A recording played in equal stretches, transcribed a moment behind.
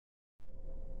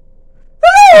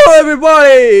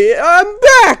everybody! I'm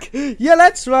back! Yeah,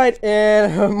 that's right,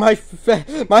 and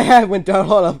my hat went down,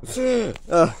 hold up.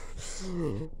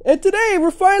 And today, we're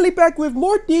finally back with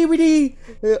more DVD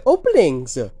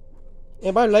openings.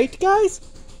 Am I late, guys?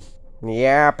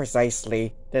 Yeah,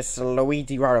 precisely. This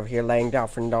Luigi right over here laying down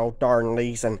for no darn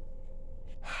reason.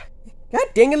 God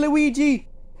dang it, Luigi!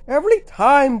 Every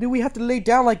time do we have to lay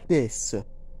down like this?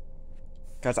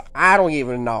 Cause I don't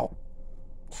even know.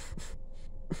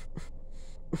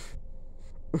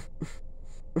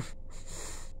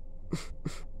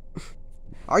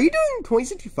 Are you doing 20th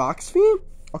Century Fox theme?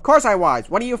 Of course I was.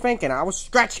 What are you thinking? I was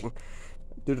stretching.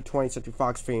 Do the 20th Century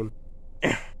Fox theme.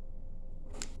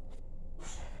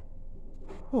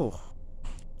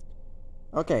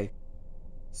 Okay.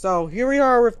 So here we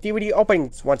are with DVD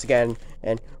openings once again.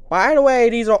 And by the way,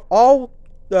 these are all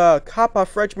Kappa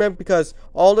Frenchman because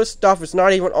all this stuff is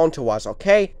not even owned to us,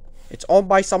 okay? It's owned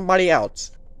by somebody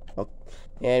else. Okay.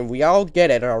 And we all get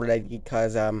it already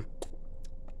because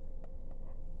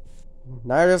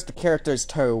neither is the characters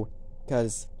too,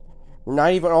 because we're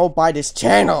not even owned by this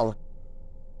channel.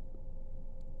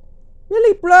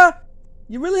 Really, bruh?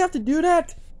 You really have to do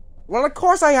that? Well, of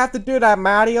course I have to do that,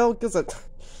 Mario, because it...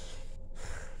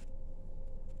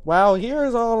 Well,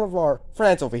 here's all of our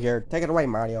friends over here. Take it away,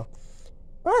 Mario.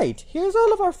 Alright, here's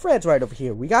all of our friends right over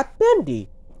here. We got Bendy,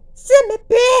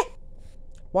 Simmipy,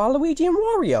 Waluigi, and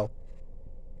Wario.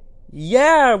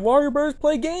 Yeah, Wario Bros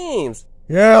play games.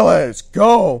 Yeah, let's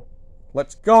go.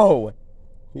 Let's go.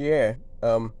 Yeah,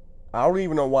 I don't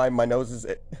even know why my nose is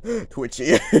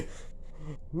twitchy.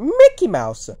 Mickey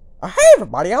Mouse. Hey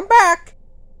everybody, I'm back.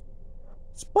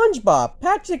 SpongeBob,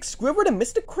 Patrick, Squidward, and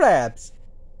Mr. Krabs.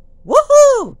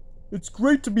 Woohoo! It's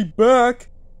great to be back.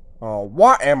 Oh,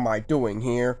 what am I doing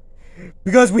here?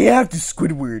 Because we have to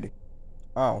Squidward.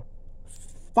 Oh.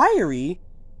 Fiery?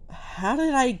 How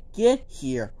did I get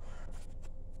here?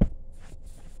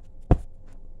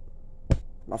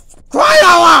 Cry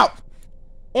out loud!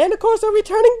 And of course our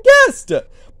returning guest,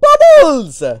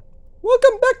 Bubbles!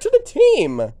 Welcome back to the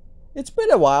team. It's been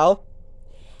a while.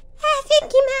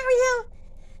 Thank you, Mario.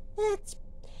 It's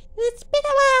been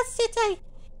a while since I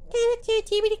came into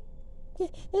DVD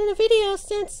in a video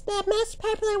since the most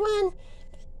popular one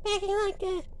back in like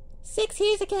 6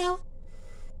 years ago.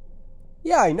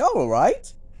 Yeah, I know,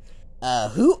 right?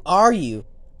 Who are you?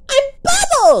 I'm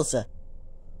Bubbles!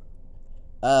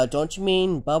 Don't you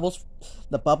mean Bubbles,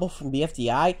 the Bubble from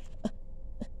BFDI?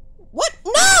 What?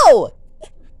 No!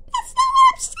 That's not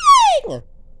what I'm saying!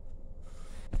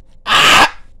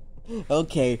 Ah!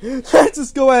 Okay, let's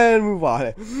just go ahead and move on.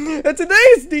 And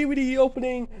today's DVD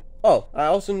opening... Oh, I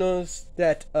also noticed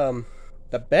that,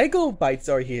 the bagel bites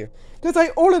are here. Because I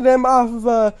ordered them off of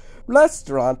a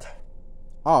restaurant.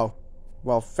 Oh,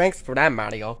 well, thanks for that,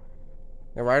 Mario.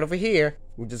 They're right over here.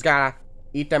 We just gotta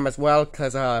eat them as well,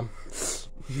 because,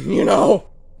 you know,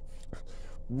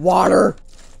 water.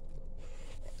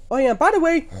 Oh yeah, by the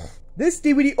way, this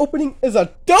DVD opening is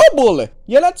a double!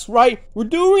 Yeah, that's right, we're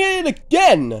doing it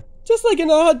again! Just like in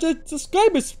a 100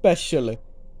 subscribers special.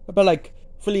 About like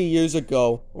 3 years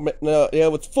ago. No, yeah,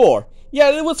 it was 4. Yeah,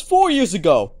 it was 4 years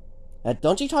ago.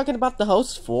 Don't you talking about the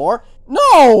host 4?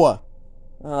 No!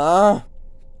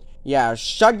 Yeah,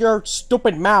 shut your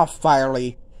stupid mouth,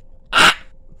 Firely. Ah!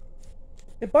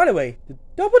 And by the way, the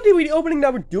double DVD opening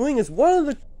that we're doing is one of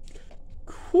the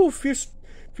cool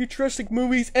futuristic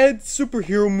movies and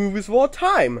superhero movies of all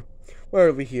time. Right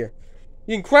over here.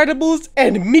 The Incredibles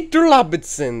and Meet the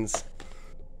Robinsons.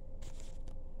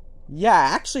 Yeah,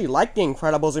 I actually like The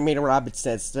Incredibles and Meet the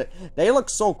Robinsons. They look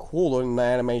so cool in the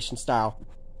animation style.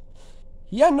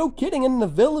 Yeah, no kidding, and the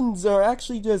villains are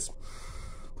actually just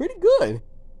pretty good.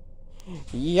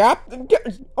 Yep.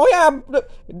 Oh yeah,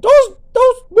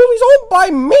 those movies owned by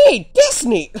me,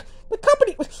 Disney. The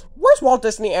company. Where's Walt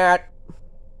Disney at?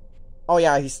 Oh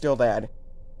yeah, he's still dead.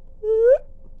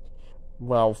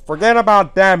 Well, forget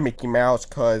about that, Mickey Mouse,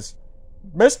 cause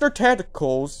Mr.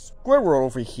 Tentacles, Squidward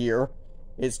over here,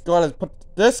 is gonna put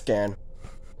the disc in.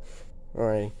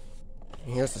 Alright.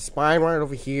 Here's the spine right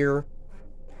over here.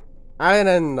 And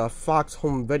then the Fox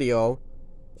Home Video,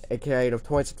 aka the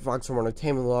 20th Century Fox Home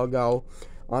Entertainment logo,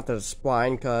 onto the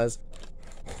spine, cause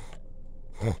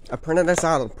I printed this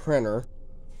out of the printer.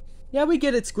 Yeah, we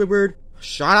get it, Squidward.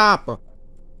 Shut up,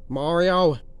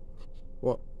 Mario.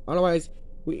 Well, otherwise,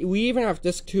 we even have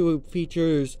disc 2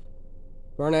 features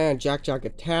Barnett and Jack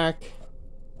Attack.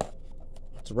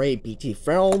 It's rated BT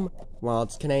film, while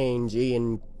it's Canadian G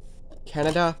in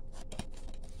Canada.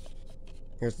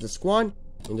 Here's disc 1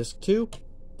 and disc 2.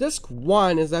 Disc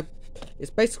 1 is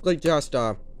basically just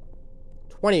a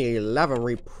 2011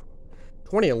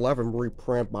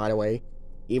 reprint, by the way.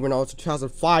 even though it's a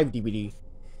 2005 DVD.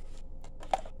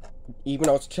 Even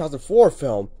though it's a 2004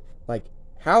 film. Like,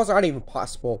 how is that even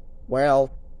possible?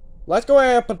 Well, let's go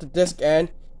ahead and put the disc in,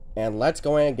 and let's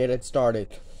go ahead and get it started.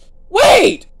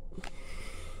 Wait!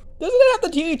 Doesn't it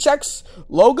have the THX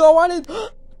logo on it?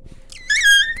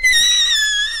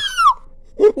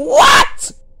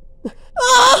 What?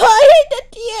 Oh, I hate the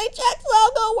THX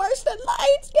logo worse than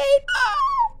Lionsgate.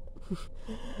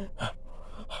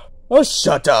 Oh,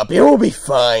 shut up. It will be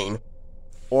fine.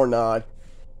 Or not.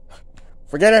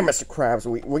 Forget it, Mr. Krabs.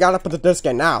 We gotta put the disc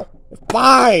in now.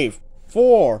 5,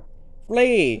 4,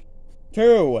 3,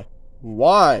 2,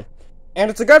 1. And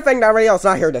it's a good thing that radio's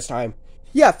not here this time.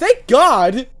 Yeah, thank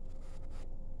God.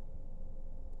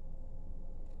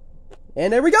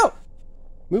 And there we go.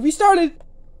 Movie started.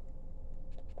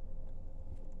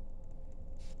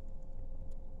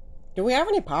 Do we have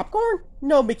any popcorn?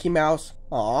 No, Mickey Mouse.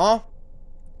 Aww.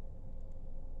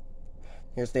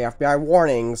 Here's the FBI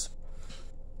warnings.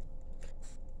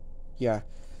 Yeah,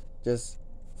 just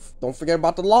don't forget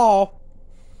about the law.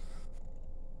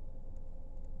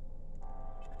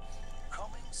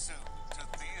 Coming soon to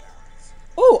theaters.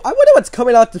 Oh, I wonder what's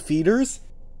coming out to theaters.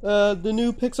 The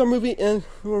new Pixar movie and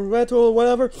retro or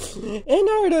whatever. And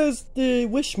there it is, the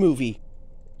Wish movie.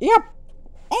 Yep.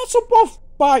 Also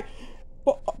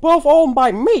both owned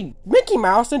by me, Mickey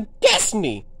Mouse, and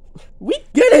Disney. We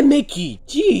get it, Mickey.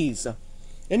 Jeez.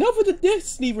 Enough with the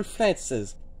Disney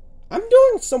references. I'm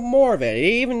doing some more of it,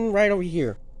 even right over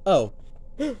here. Oh.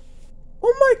 Oh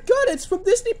my God, it's from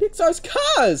Disney Pixar's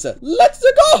Cars. Let's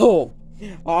go.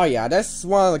 Oh yeah, this is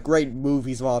one of the great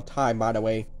movies of all time, by the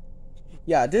way.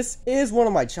 Yeah, this is one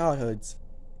of my childhoods.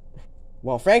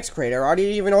 Well, thanks, Crater. I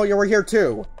didn't even know you were here,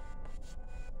 too.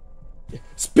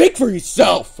 Speak for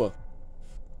yourself!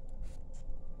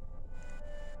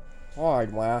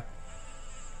 Alright, well.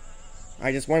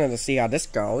 I just wanted to see how this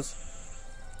goes.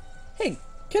 Hey,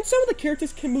 can some of the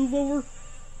characters move over?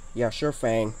 Yeah, sure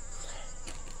thing.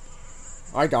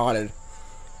 I got it.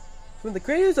 From the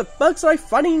creators of Bugs Life,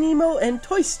 Finding Nemo, and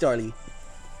Toy Story.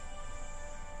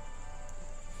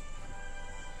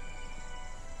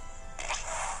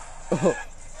 Oh,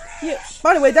 yeah,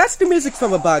 by the way, that's the music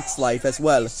from A Bug's Life as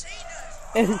well.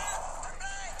 And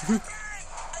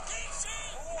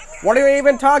what are you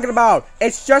even talking about?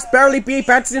 It's just barely B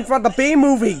Benson from the B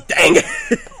movie. Dang it!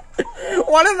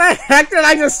 What in the heck did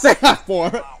I just say that for?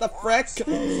 The frick?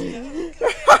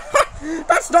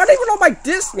 That's not even on my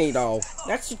Disney though.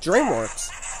 That's DreamWorks.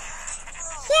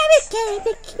 Yeah, we get it,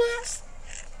 Mickey Mouse.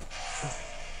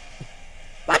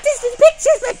 What is the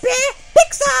pictures, my bear?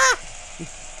 Pixar!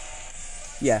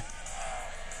 Yeah.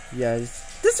 Yeah,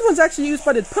 this one's actually used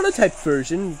by the prototype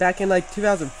version back in like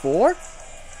 2004.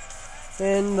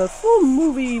 And the full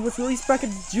movie was released back on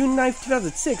June 9th,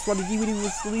 2006, while the DVD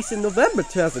was released in November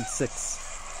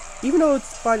 2006. Even though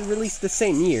it's released the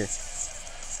same year.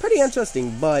 Pretty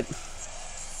interesting, but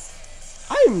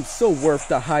I'm so worth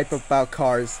the hype about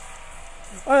Cars.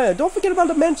 Don't forget about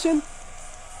the mention.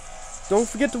 Don't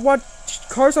forget to watch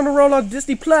Cars on the Road on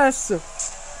Disney Plus.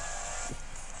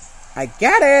 I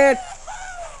get it!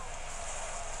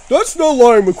 That's not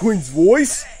Lion McQueen's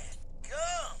voice!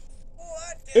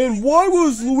 And why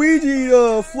was Luigi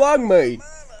flagmate?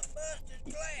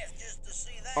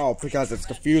 Oh, because it's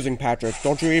diffusing, Patrick.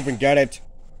 Don't you even get it?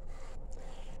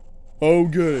 Oh,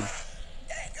 good.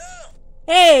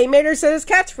 Hey, Mater said his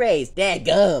catchphrase.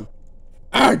 Dadgum.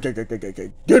 Ah,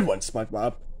 good one,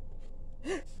 SpongeBob.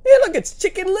 Hey, look, it's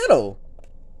Chicken Little.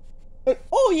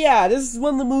 Oh yeah, this is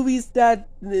one of the movies that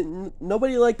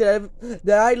nobody liked that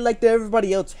I like that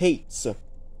everybody else hates.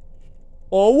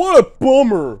 Oh, what a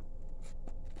bummer!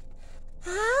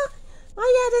 Huh?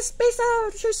 Oh yeah, this is based on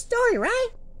a true story, right?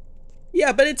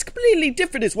 Yeah, but it's completely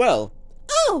different as well.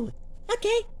 Oh,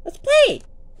 okay, let's play it.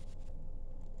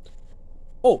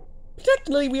 Oh,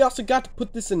 particularly we also got to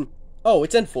put this in. Oh,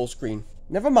 it's in full screen.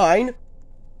 Never mind.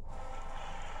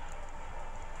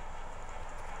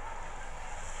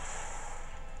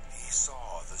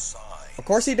 Of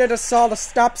course he did saw the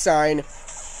stop sign. He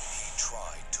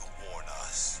tried to warn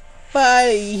us.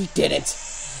 But he didn't.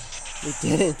 He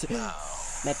didn't. Now,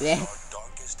 Maybe. our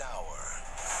darkest hour.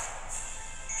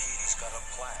 He's got a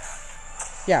plan.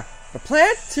 Yeah, the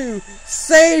plan to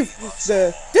save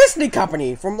the Disney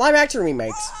company from live action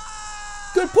remakes.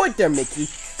 Good point there, Mickey.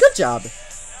 Good job.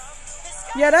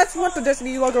 Yeah, that's what the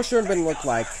Disney logo should have been look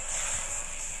like.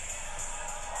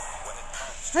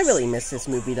 I really miss this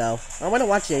movie, though. I want to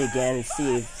watch it again and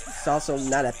see if it's also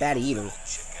not that bad either.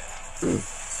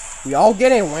 We all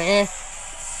get it, man.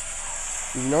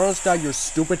 You notice that you're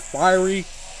stupid, Fiery?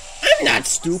 I'm not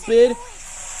stupid.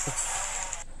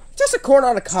 Just just a corn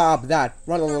on the cob that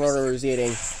Ronald Lerner is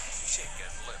eating.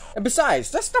 And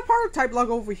besides, that's the prototype log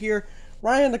over here,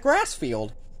 right in the grass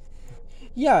field.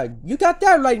 Yeah, you got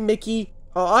that right, Mickey.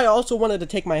 I also wanted to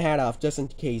take my hat off, just in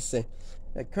case.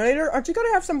 Creator, aren't you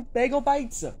gonna have some bagel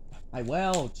bites? I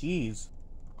will, jeez.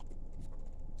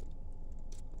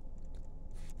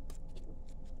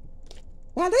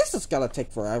 Well, this is gonna take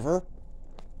forever.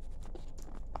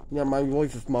 Yeah, my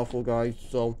voice is muffled, guys,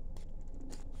 so...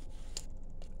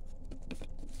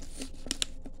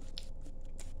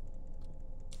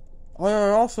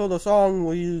 And also, the song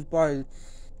was used by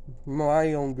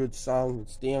my own good song,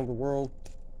 It's the End of the World.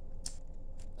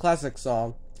 Classic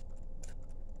song.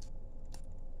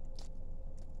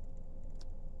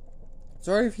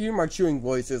 Sorry if you hear my chewing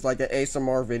voice is like an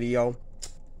ASMR video.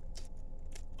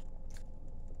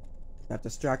 Not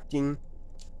distracting.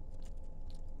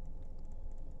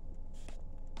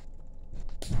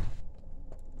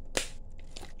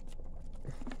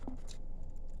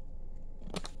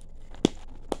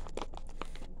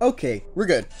 Okay, we're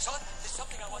good. Son, there's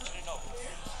something I want you to know.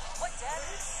 What, Dad?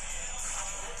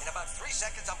 In about 3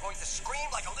 seconds, I'm going to scream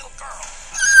like a little girl.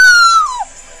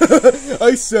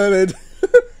 I said it.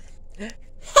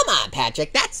 Come on,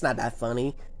 Patrick, that's not that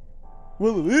funny.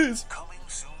 Well, it is. Coming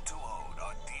soon to own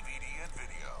on DVD and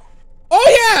video. Oh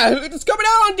yeah, it's coming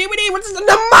out on DVD. What's this?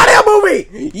 The Mario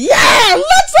movie? Yeah,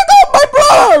 let's go, my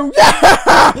brother. Yeah.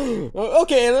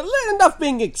 Okay, enough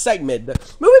being excitement.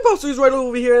 Movie poster is right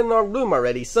over here in our room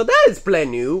already, so that is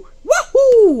brand new.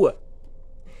 Woohoo!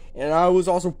 And I was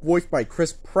also voiced by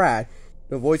Chris Pratt,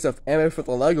 the voice of Emmett for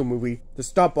the Lego Movie, to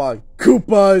stop on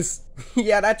Koopas.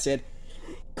 Yeah, that's it.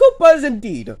 Koopas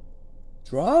indeed.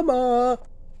 Drama.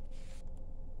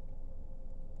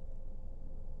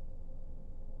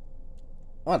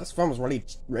 Oh, this film was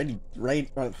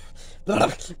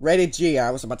rated G,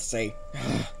 I was about to say.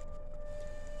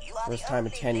 First time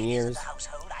in 10 years.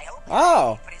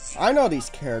 Oh, I know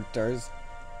these characters.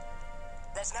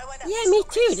 Yeah, me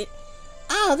too.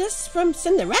 Oh, this is from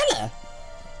Cinderella.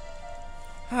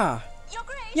 Huh.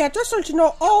 Yeah, just so you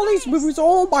know, all these movies are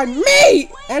owned by me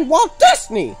and Walt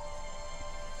Disney.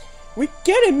 We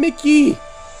get it, Mickey.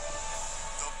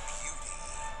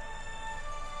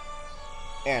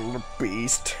 And the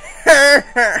Beast.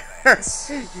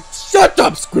 Shut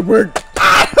up, Squidward!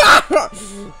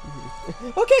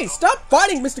 Okay, stop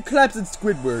fighting Mr. Krabs and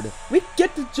Squidward. We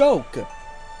get the joke.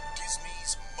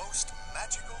 Disney's most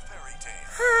magical fairy tale.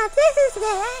 Ah, this is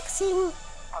relaxing.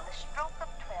 On the stroke of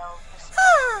 12,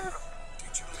 Ah,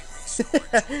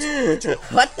 Digitally restored.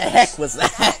 What the heck was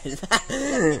that?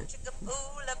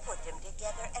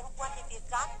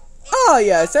 Oh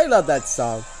yes, I love that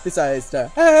song. Besides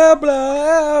the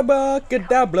Abla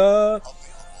Abracadabra. Available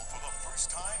for the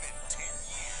first time in 10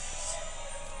 years.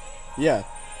 Yeah,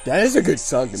 that is a good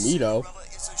song to me though. Cinderella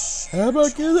is a shit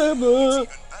Abracadabra. even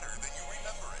better than you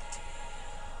remember it.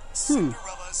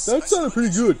 Cinderella's That sounded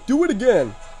pretty good. Do it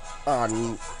again.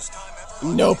 first time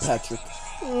ever No, Patrick.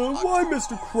 Why,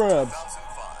 Mr. Krabs?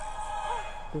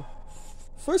 2005.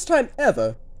 First time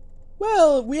ever.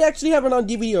 Well, we actually have it on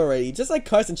DVD already, just like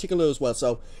Cars and Chicken Little as well,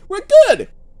 so we're good!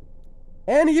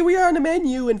 And here we are on the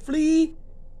menu in 3,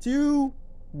 2,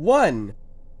 1.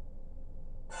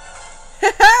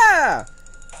 Ha-ha!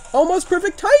 Almost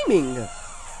perfect timing!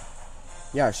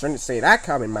 Yeah, I shouldn't say that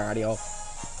coming, Mario.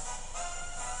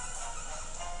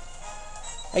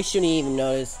 I shouldn't even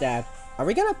notice that. Are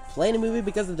we gonna play the movie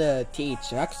because of the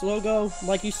THX logo,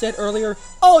 like you said earlier?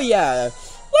 Oh yeah!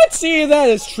 Let's see if that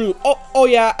is true. Oh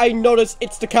yeah, I noticed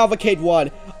it's the Cavalcade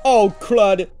one. Oh,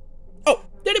 crud. Oh,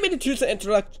 didn't mean to choose the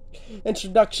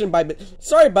introduction by...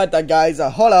 Sorry about that, guys.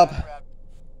 Hold up.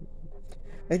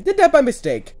 I did that by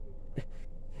mistake.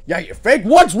 Yeah, you fake.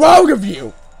 What's wrong with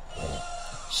you?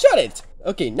 Shut it.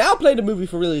 Okay, now play the movie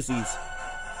for realsies.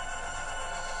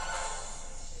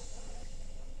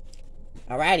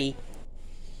 Alrighty.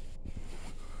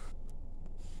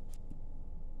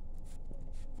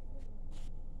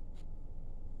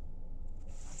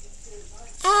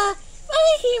 are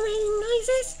you hearing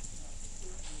noises?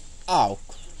 Oh.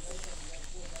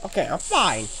 Okay, I'm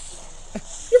fine.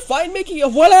 You're fine, Mickey.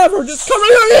 Whatever. Just cover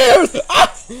your ears.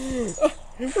 Ah!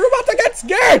 We're about to get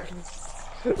scared.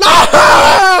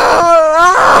 Ah!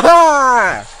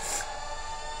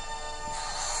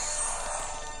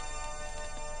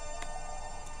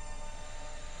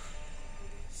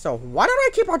 So, why don't I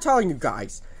keep on telling you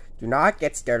guys? Do not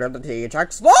get scared of the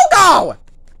THX logo!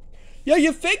 Yeah,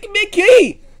 you fake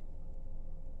Mickey!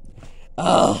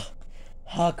 Oh,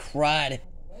 crud.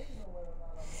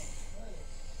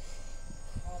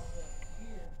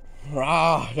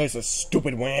 Ah, that's a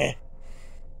stupid one.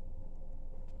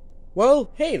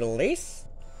 Well, hey,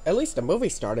 at least the movie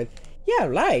started. Yeah,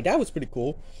 right, that was pretty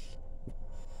cool.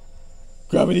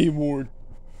 Gravity Award.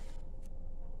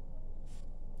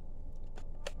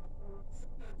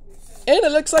 And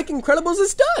it looks like Incredibles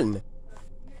is done.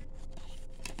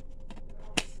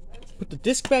 Put the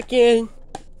disc back in.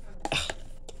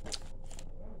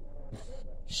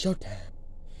 Showtime.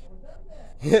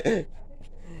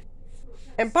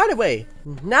 And by the way,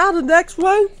 now the next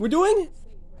one we're doing,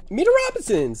 Meet the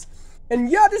Robinsons. And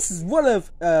yeah, this is one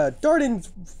of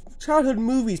Darden's childhood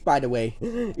movies, by the way.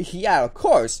 Yeah, of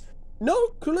course. No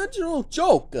collateral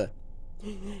joke.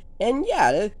 And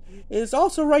yeah, it's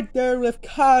also right there with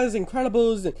Cars,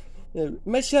 Incredibles,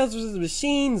 Michelle's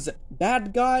Machines,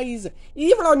 Bad Guys,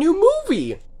 even our new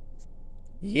movie.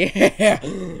 Yeah.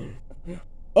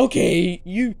 Okay,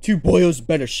 you two boyos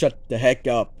better shut the heck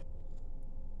up.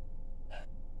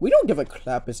 We don't give a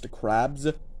crap, Mr.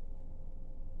 Krabs.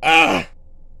 Ah!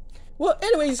 Well,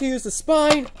 anyways, here's the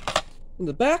spine in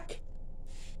the back.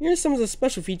 Here's some of the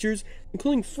special features,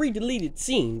 including free deleted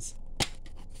scenes.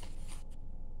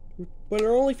 But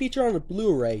are only featured on the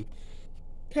Blu-ray.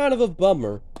 Kind of a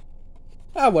bummer.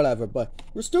 Ah, whatever, but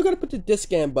we're still gonna put the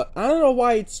disc in, but I don't know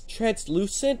why it's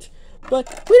translucent,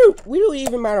 but we don't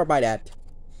even matter by that.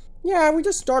 Yeah, we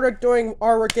just started doing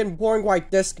artwork in boring white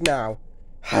disc now.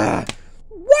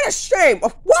 What a shame!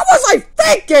 What was I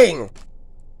thinking?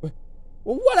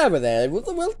 Well, whatever then.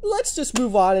 Well, let's just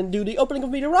move on and do the opening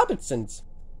of Meet the Robinsons.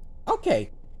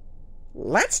 Okay.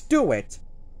 Let's do it.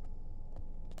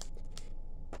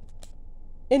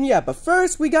 And yeah, but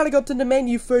first, we gotta go to the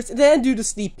menu first, and then do the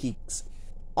sneak peeks.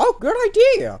 Oh, good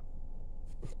idea.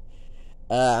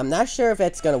 I'm not sure if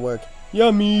that's gonna work.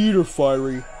 Yeah, me either,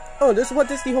 Fiery. Oh, this is what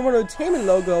Disney Home Entertainment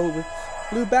logo with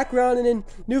blue background and then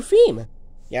new theme.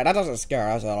 Yeah, that doesn't scare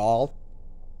us at all.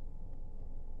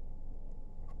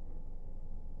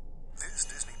 This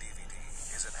Disney DVD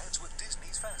is enhanced with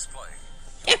Disney's Fast Play.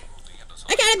 Yeah,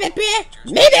 I got it, Bendy.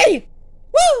 Maybe.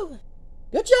 Woo!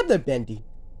 Good job there, Bendy.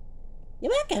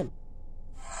 You're welcome.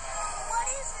 What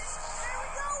is this? Where are we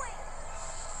going?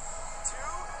 To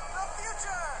the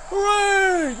future!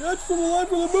 Hooray! That's from the line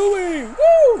for the movie!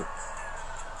 Woo!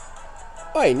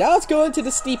 Alright, now let's go into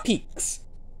the sneak peeks.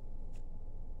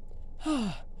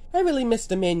 I really missed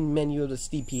the main menu of the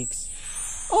sneak peeks.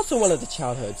 Also one of the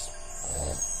childhoods.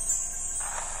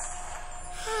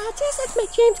 Just let's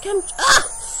make James come.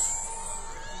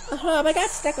 Oh, I got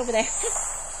stuck over there.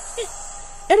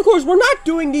 And of course, we're not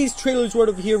doing these trailers right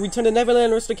over here. Return to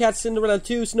Neverland, Aristocats, Cinderella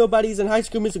 2, Snow Buddies, and High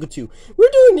School Musical 2. We're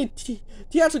doing the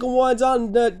theatrical ones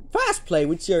on the Fast Play,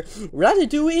 which are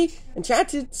Ratatouille,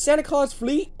 Enchanted, Santa Claus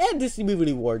Fleet, and Disney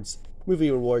Movie Awards.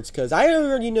 Because I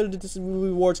already know the Disney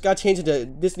Movie Awards got changed into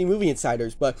Disney Movie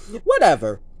Insiders, but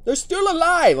whatever. They're still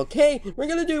alive, okay? We're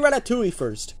gonna do Ratatouille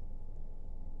first.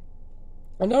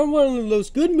 Another one of those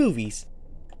good movies.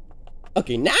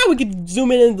 Okay, now we can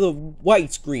zoom in into the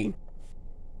widescreen.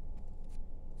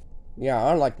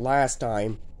 Yeah, unlike last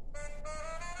time.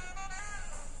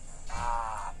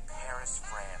 Paris,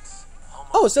 France.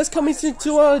 Oh, it says coming to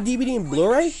DVD and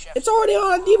Blu-ray? It's already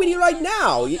on DVD right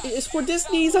now. It's for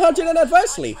Disney's 100th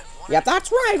anniversary. Yep,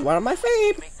 that's right. One of my faves.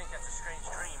 You may think that's a strange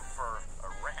dream for a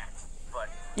rat, but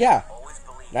Yeah, always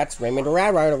believe that's Raymond the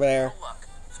Rat right over there. luck.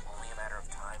 It's only a matter of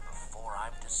time before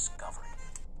I'm discovered.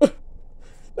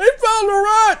 They found the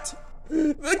rat!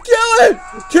 They kill it!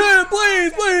 Kill it,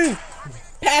 please, please!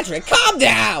 Patrick, calm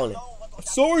down!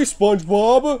 Sorry,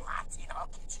 SpongeBob.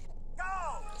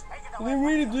 I didn't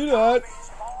mean to do that.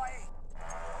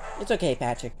 It's okay,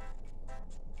 Patrick.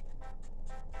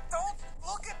 Don't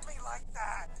look at me like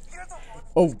that. You're the one.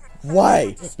 Oh,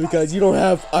 why? Because you don't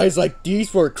have eyes like these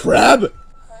for a crab?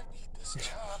 I need this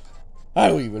job. I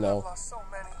don't even know. Lost so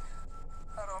many.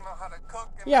 I don't know how to cook.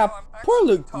 And Yeah, now I'm poor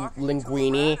actually Luke talking to a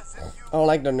Linguini. rat as if you I don't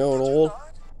like the noodle.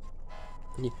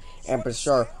 could you And for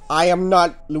sure, I am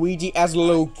not Luigi as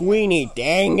Linguini,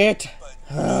 dang it.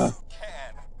 not?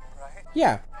 Can, right?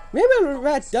 Yeah, maybe the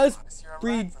rat does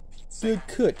breed good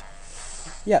cook.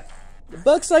 Yeah,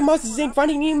 Bugs Like Monsters Inc.,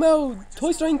 Finding Nemo,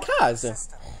 Toy Story, and Cars. So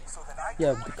that I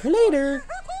Yeah, the creator.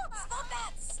 Stop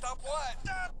that! Stop what?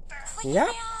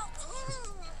 Yeah.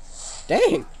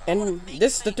 Dang, and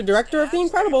this is the director of The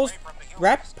Incredibles,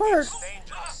 Brad Bird.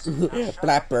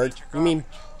 Blackbird. You mean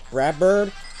Brad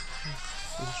Bird?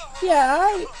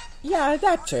 Yeah, yeah,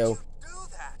 that too.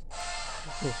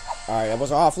 Alright, I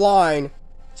was offline.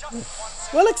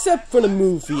 Well, except for the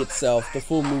movie itself, the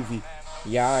full movie.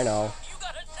 Yeah, I know.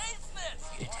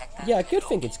 Yeah, good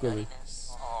thinking, Squirmy.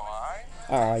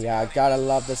 Oh, yeah, I gotta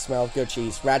love the smell of good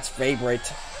cheese. Rat's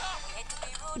favorite.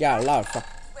 Yeah, a lot of fun.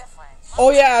 Oh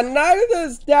yeah, neither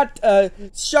does that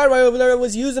shot right over there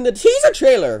was used in the teaser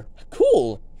trailer.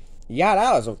 Cool. Yeah,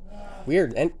 that was a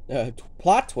weird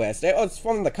plot twist. It was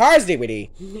from the Cars DVD.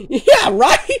 Yeah,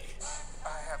 right?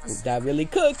 That really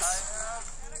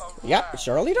cooks. Yep, it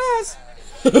surely does.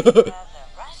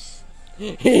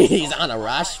 He's on a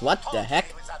rush. What the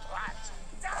heck?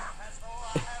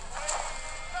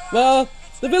 Well,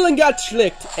 the villain got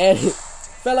slicked and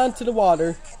fell onto the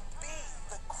water.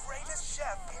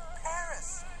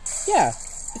 Yeah.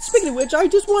 Speaking of which, I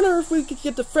just wonder if we could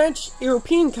get the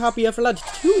French-European copy of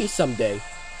Ratatouille someday.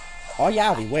 Oh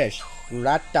yeah, we wish.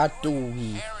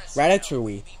 Ratatouille.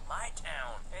 Ratatouille.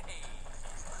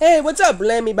 Hey, what's up,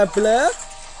 Lemmy Babla?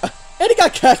 And he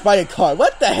got crashed by a car.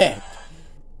 What the heck?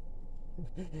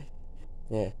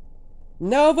 Yeah.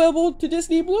 Now available to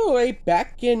Disney Blu-ray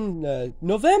back in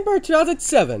November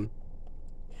 2007.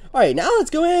 Alright, now let's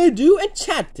go ahead and do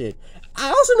Enchanted. I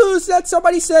also noticed that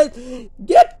somebody said,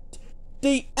 get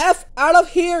the F out of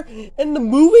here in the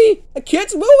movie? A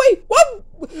kid's movie? What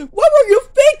were you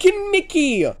thinking,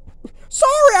 Mickey?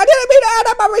 Sorry, I didn't mean to add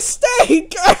up my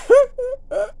mistake.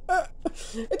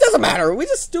 It doesn't matter. We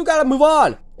just still gotta move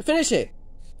on and finish it.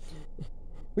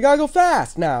 We gotta go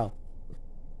fast now.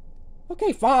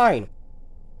 Okay, fine.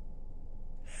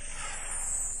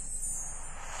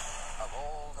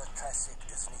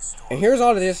 And here's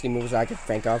all the Disney movies I can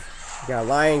think of. You got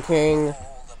Lion King,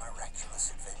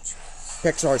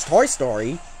 Pixar's Toy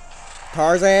Story,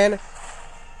 Tarzan,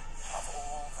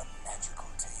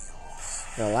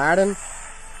 Aladdin,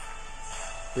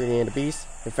 Beauty and the Beast,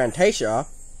 and Fantasia.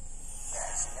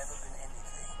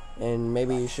 And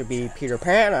maybe it should be Peter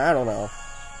Pan, I don't know.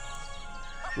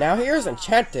 Now here's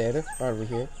Enchanted, over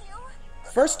here.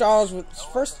 First start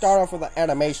off with the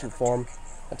animation form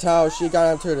until she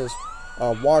got into this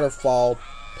waterfall,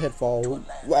 pitfall,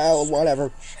 well,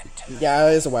 whatever. Yeah,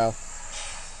 it is a well.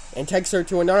 And takes her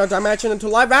to another dimension into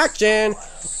live action.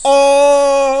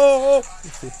 Oh!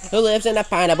 Who lives in a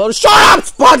pineapple? Shut up,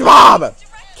 SpongeBob!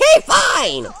 Okay,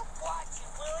 fine!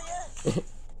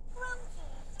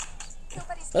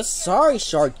 Sorry,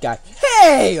 short guy.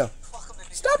 Hey!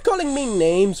 Stop calling me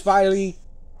names, Filey.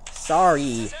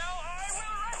 Sorry.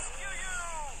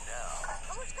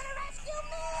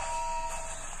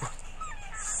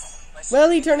 Well,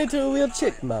 he turned into a real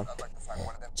chipmunk.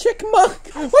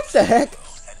 Chickmunk? What the heck?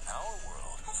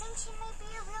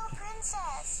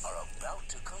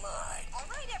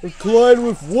 Collide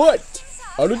with what?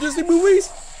 Other Disney movies?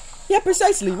 Yeah,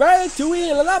 precisely.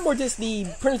 Ratatouille and a lot more Disney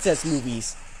princess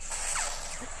movies.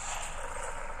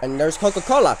 And there's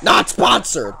Coca-Cola. Not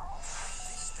sponsored!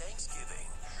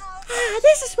 Ah,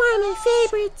 this is one of my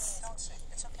favorites.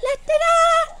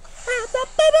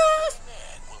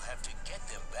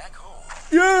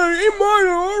 Yeah, in mine,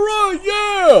 alright,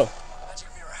 yeah! Magic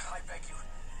Mirror, I beg you.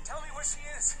 Tell me where she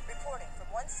is. Reporting from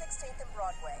 116th and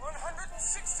Broadway.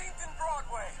 116th and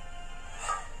Broadway.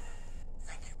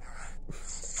 Thank you,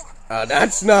 Mirror.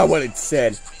 That's not what it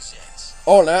said.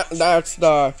 Oh, that's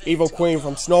the evil queen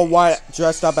from Snow White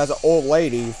dressed up as an old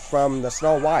lady from the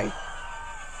Snow White.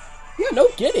 Yeah, no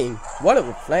kidding. One of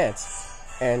the plants.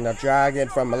 And the dragon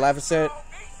from Maleficent.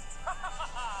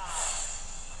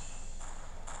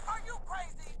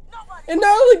 And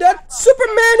not only that,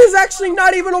 Superman is actually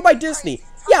not even owned by Disney.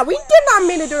 Yeah, we did not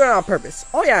mean to do it on purpose.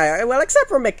 Oh yeah, well, except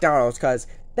for McDonald's, because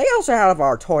they also had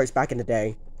our toys back in the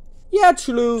day. Yeah,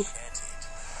 true.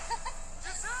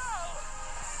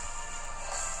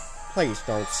 Please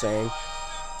don't sing.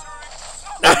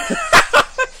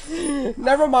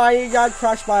 Never mind, he got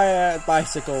crushed by a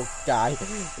bicycle guy.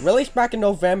 Released back in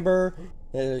November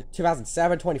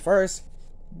 2007, 21st,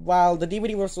 while the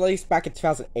DVD was released back in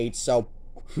 2008, so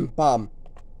bum.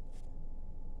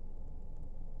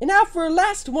 And now for the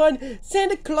last one,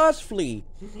 Santa Claus Flea.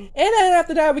 And then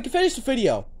after that, we can finish the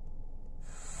video.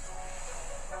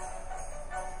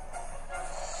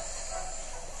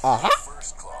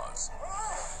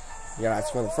 Yeah,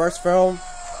 that's from the first film.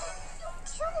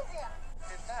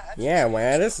 Yeah,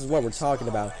 man, this is what we're talking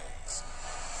about.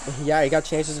 Yeah, he got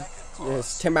changes.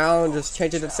 Tim Allen just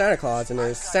changed it to Santa Claus, and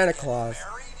there's Santa Claus.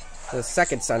 The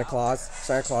second Santa Claus,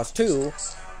 Santa Claus 2.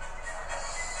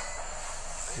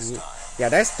 Yeah,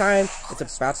 this time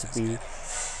it's about to be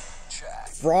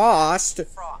Frost.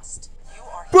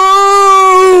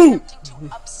 Boo!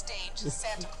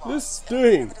 This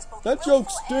stinks. That joke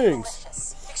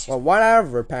stinks. Well,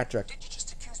 whatever, Patrick.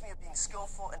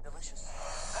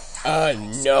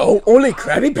 No. Only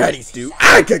Krabby Patties do.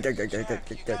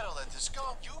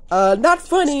 Not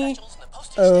funny.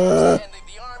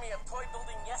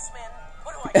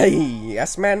 Hey,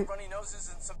 yes, man.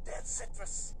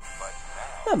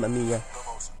 Mamma mia.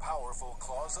 powerful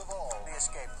clause of all, the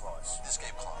escape clause. The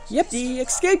escape clause. Yep, the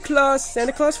escape clause.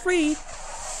 Santa Claus free.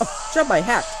 Oh, drop my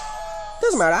hat.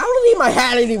 Doesn't matter. I don't need my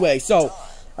hat anyway, so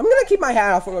I'm gonna keep my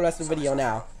hat off for the rest of the video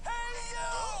now.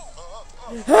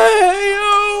 Hey,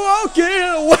 you! Okay,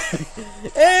 away!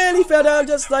 And he fell down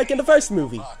just like in the first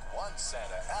movie. One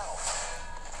Santa out.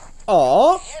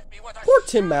 Aw, Hit me with a poor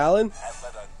Tim Allen. and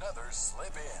let another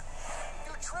slip in.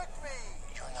 You tricked me.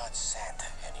 You're not Santa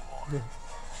anymore.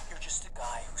 You're just a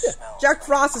guy who smells. Jack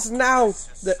Frost is now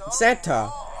the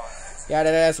Santa. Yeah,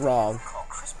 that's wrong. Call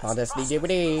Christmas. Oh, that's the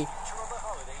DVD. Future of the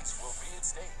holidays will be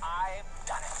its day. I've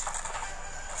done it.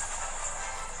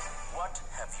 What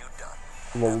have you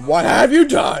done? Well, what have you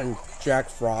done, Jack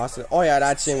Frost? Oh yeah,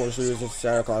 that scene was used in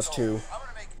Santa Claus 2. I'm gonna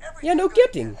make every Yeah, no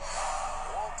kidding.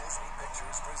 Walt Disney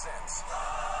Pictures presents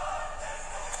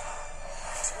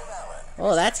Tim Allen.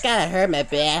 Oh, that's gotta hurt my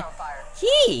back.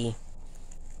 Gee.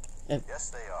 Yes,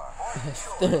 they are.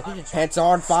 Pants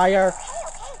on fire.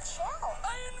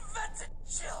 I invented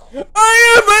chill. I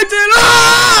invented.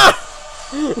 Ah!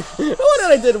 What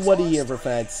did I did Woody for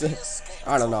fence?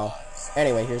 I don't know.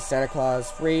 Anyway, here's Santa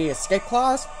Claus free escape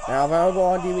clause, now available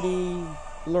on DVD,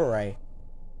 Blu-ray.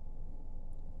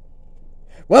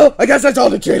 Well, I guess that's all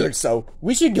the trailers, so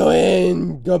we should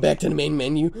go back to the main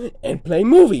menu and play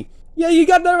movie. Yeah, you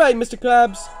got that right, Mr.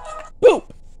 Krabs. Boop.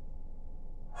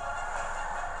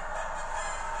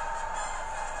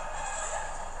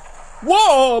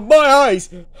 Whoa, my eyes!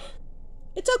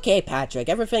 It's okay, Patrick.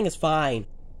 Everything is fine.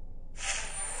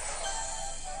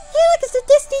 Hey, look, it's the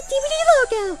Disney DVD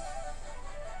logo.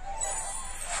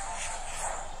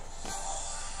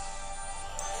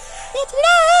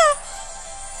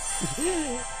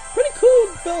 Pretty cool.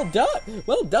 Well done.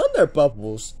 Well done there,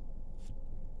 Bubbles.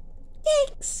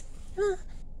 Thanks.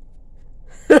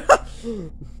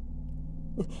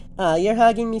 You're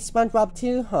hugging me, SpongeBob,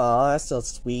 too? Aw, that's so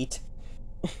sweet.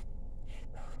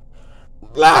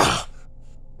 Blah!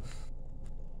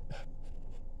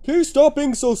 Can you stop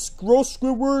being so gross,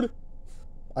 Squidward?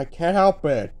 I can't help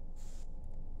it.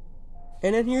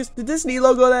 And then here's the Disney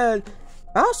logo that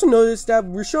I also noticed that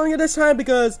we're showing it this time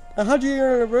because a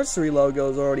 100-year anniversary logo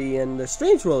is already in the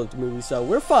Strange World movie, so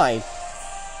we're fine.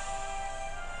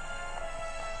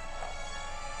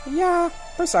 Yeah,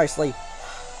 precisely.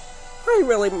 I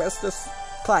really miss this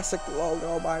classic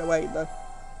logo, by the way, the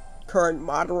current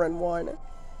modern one.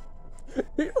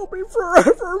 He'll be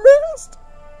forever missed.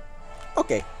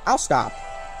 Okay, I'll stop.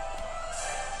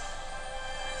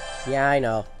 Yeah, I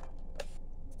know.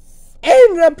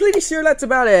 And I'm pretty sure that's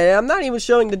about it. I'm not even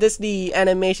showing the Disney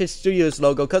Animation Studios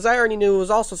logo because I already knew it was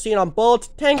also seen on Bolt,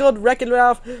 Tangled, Wreck-It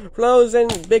Ralph, Frozen,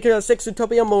 Big Hero 6,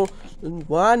 Zootopia,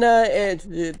 Moana,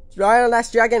 Raya the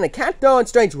Last Dragon, Encanto, and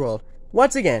Strange World.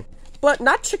 Once again. But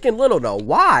not Chicken Little though.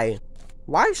 Why?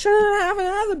 Why shouldn't it have it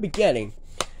at the beginning?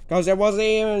 Because there wasn't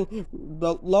even,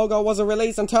 the logo wasn't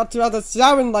released until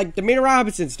 2007 like the Meter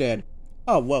Robinsons did.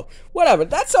 Oh, well, whatever.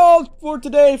 That's all for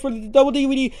today for the double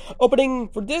DVD opening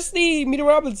for Disney, Meter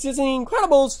Robinsons, Disney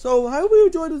Incredibles. So, I hope you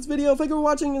enjoyed this video. Thank you for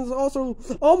watching. It's also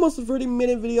almost a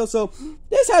 30-minute video. So,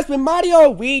 this has been Mario,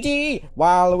 Luigi,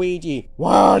 Waluigi,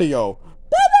 Wario,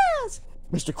 Bubbles,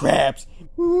 Mr. Krabs,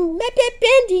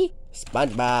 Bendy.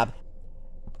 SpongeBob,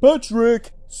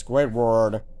 Patrick,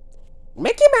 Squidward,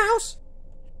 Mickey Mouse,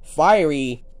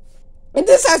 Fiery, and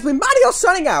this has been Mario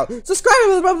signing out. Subscribe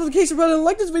with the notification button,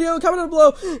 like this video, comment down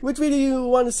below which video you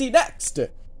want to see next.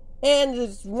 And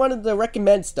it's one of the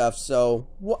recommend stuff, so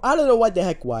well, I don't know what the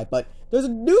heck why, but there's a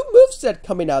new moveset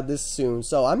coming out this soon,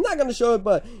 so I'm not going to show it,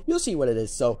 but you'll see what it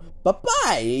is. So,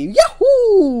 bye-bye.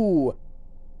 Yahoo!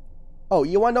 Oh,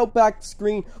 you want no back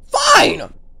screen?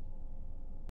 Fine!